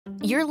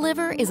Your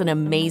liver is an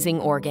amazing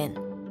organ.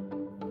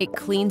 It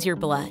cleans your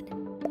blood,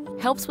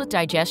 helps with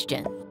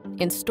digestion,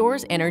 and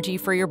stores energy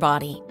for your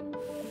body.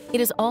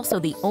 It is also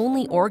the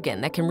only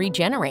organ that can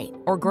regenerate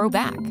or grow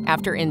back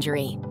after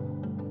injury.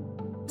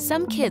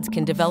 Some kids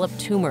can develop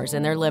tumors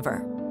in their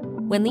liver.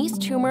 When these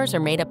tumors are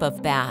made up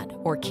of bad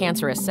or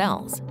cancerous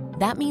cells,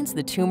 that means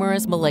the tumor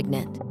is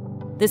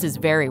malignant. This is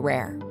very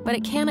rare, but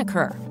it can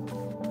occur.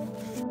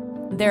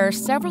 There are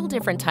several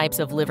different types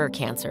of liver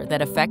cancer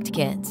that affect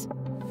kids.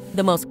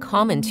 The most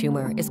common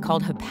tumor is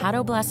called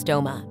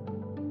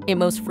hepatoblastoma. It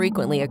most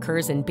frequently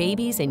occurs in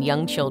babies and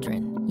young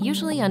children,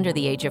 usually under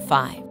the age of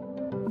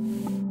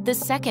 5. The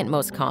second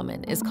most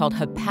common is called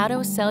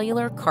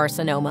hepatocellular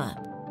carcinoma.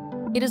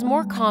 It is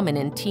more common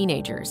in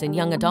teenagers and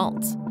young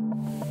adults.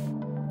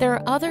 There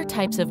are other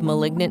types of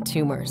malignant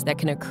tumors that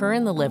can occur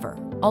in the liver,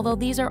 although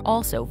these are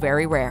also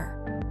very rare.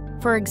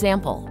 For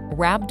example,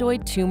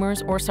 rhabdoid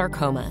tumors or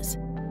sarcomas.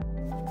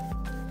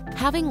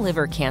 Having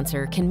liver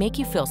cancer can make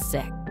you feel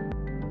sick.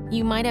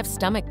 You might have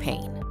stomach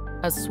pain,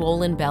 a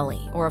swollen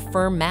belly or a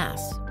firm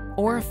mass,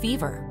 or a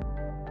fever.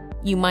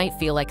 You might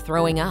feel like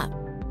throwing up,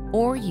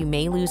 or you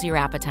may lose your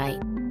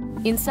appetite.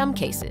 In some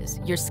cases,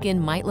 your skin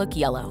might look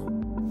yellow.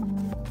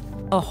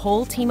 A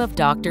whole team of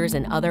doctors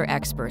and other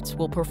experts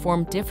will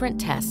perform different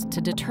tests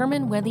to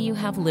determine whether you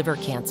have liver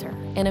cancer,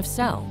 and if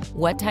so,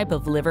 what type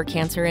of liver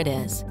cancer it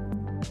is.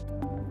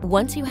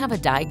 Once you have a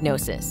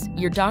diagnosis,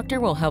 your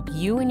doctor will help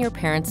you and your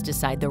parents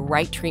decide the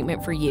right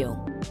treatment for you.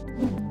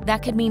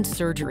 That could mean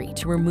surgery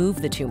to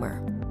remove the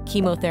tumor,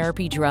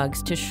 chemotherapy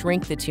drugs to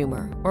shrink the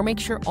tumor or make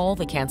sure all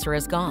the cancer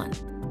is gone,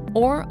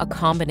 or a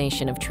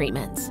combination of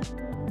treatments.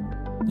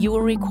 You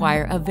will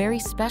require a very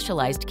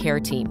specialized care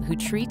team who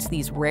treats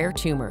these rare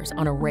tumors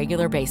on a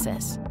regular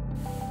basis.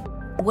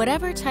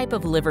 Whatever type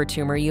of liver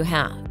tumor you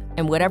have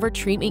and whatever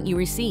treatment you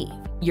receive,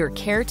 your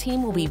care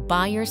team will be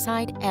by your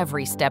side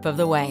every step of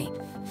the way.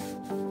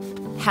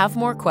 Have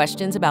more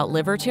questions about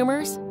liver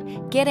tumors?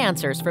 Get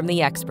answers from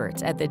the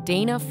experts at the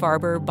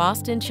Dana-Farber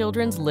Boston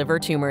Children's Liver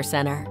Tumor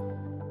Center.